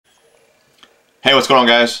Hey, what's going on,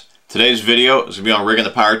 guys? Today's video is going to be on rigging the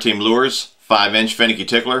PowerTeam lures 5-inch Finicky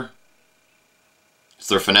Tickler. It's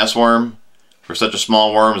their finesse worm. For such a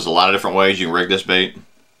small worm, there's a lot of different ways you can rig this bait.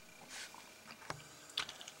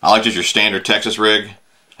 I like just your standard Texas rig.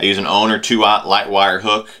 I use an Owner 2-aught light wire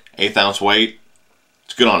hook, 1/8 ounce weight.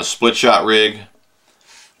 It's good on a split shot rig.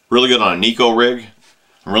 Really good on a Nico rig.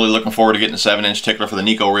 I'm really looking forward to getting a 7-inch tickler for the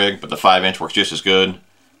Nico rig, but the 5-inch works just as good.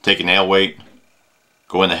 Take a nail weight,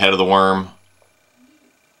 go in the head of the worm,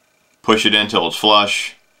 push it in until it's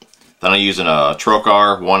flush. Then I'm using a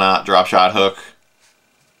Trocar 1-aught drop shot hook.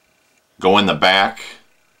 Go in the back.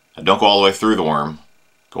 Don't go all the way through the worm.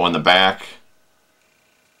 Go in the back.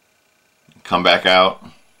 Come back out.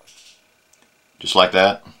 Just like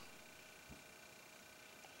that.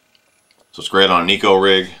 So it's great on a Nico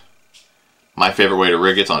rig. My favorite way to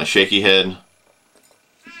rig it's on a shaky head.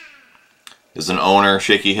 Is an Owner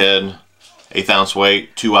shaky head, 1/8 ounce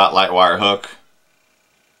weight, 2-aught light wire hook.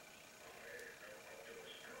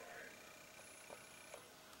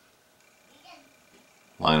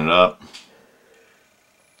 Line it up.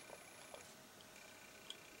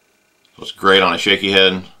 So it's great on a shaky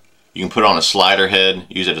head. You can put it on a slider head,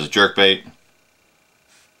 use it as a jerkbait.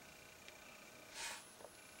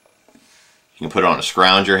 You can put it on a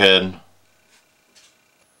scrounger head.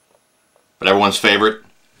 But everyone's favorite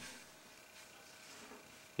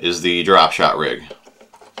is the drop shot rig.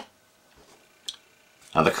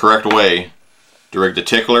 Now the correct way to rig the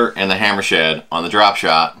tickler and the hammer shad on the drop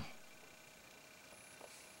shot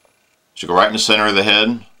is to go right in the center of the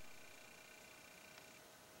head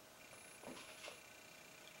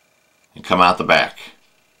and come out the back.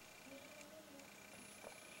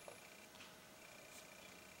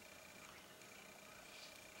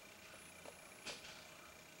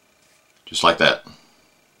 Just like that.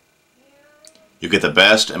 You get the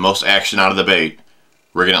best and most action out of the bait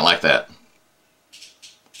rigging it like that.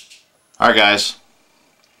 Alright, guys.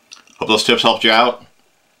 Hope those tips helped you out.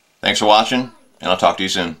 Thanks for watching, and I'll talk to you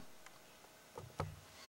soon.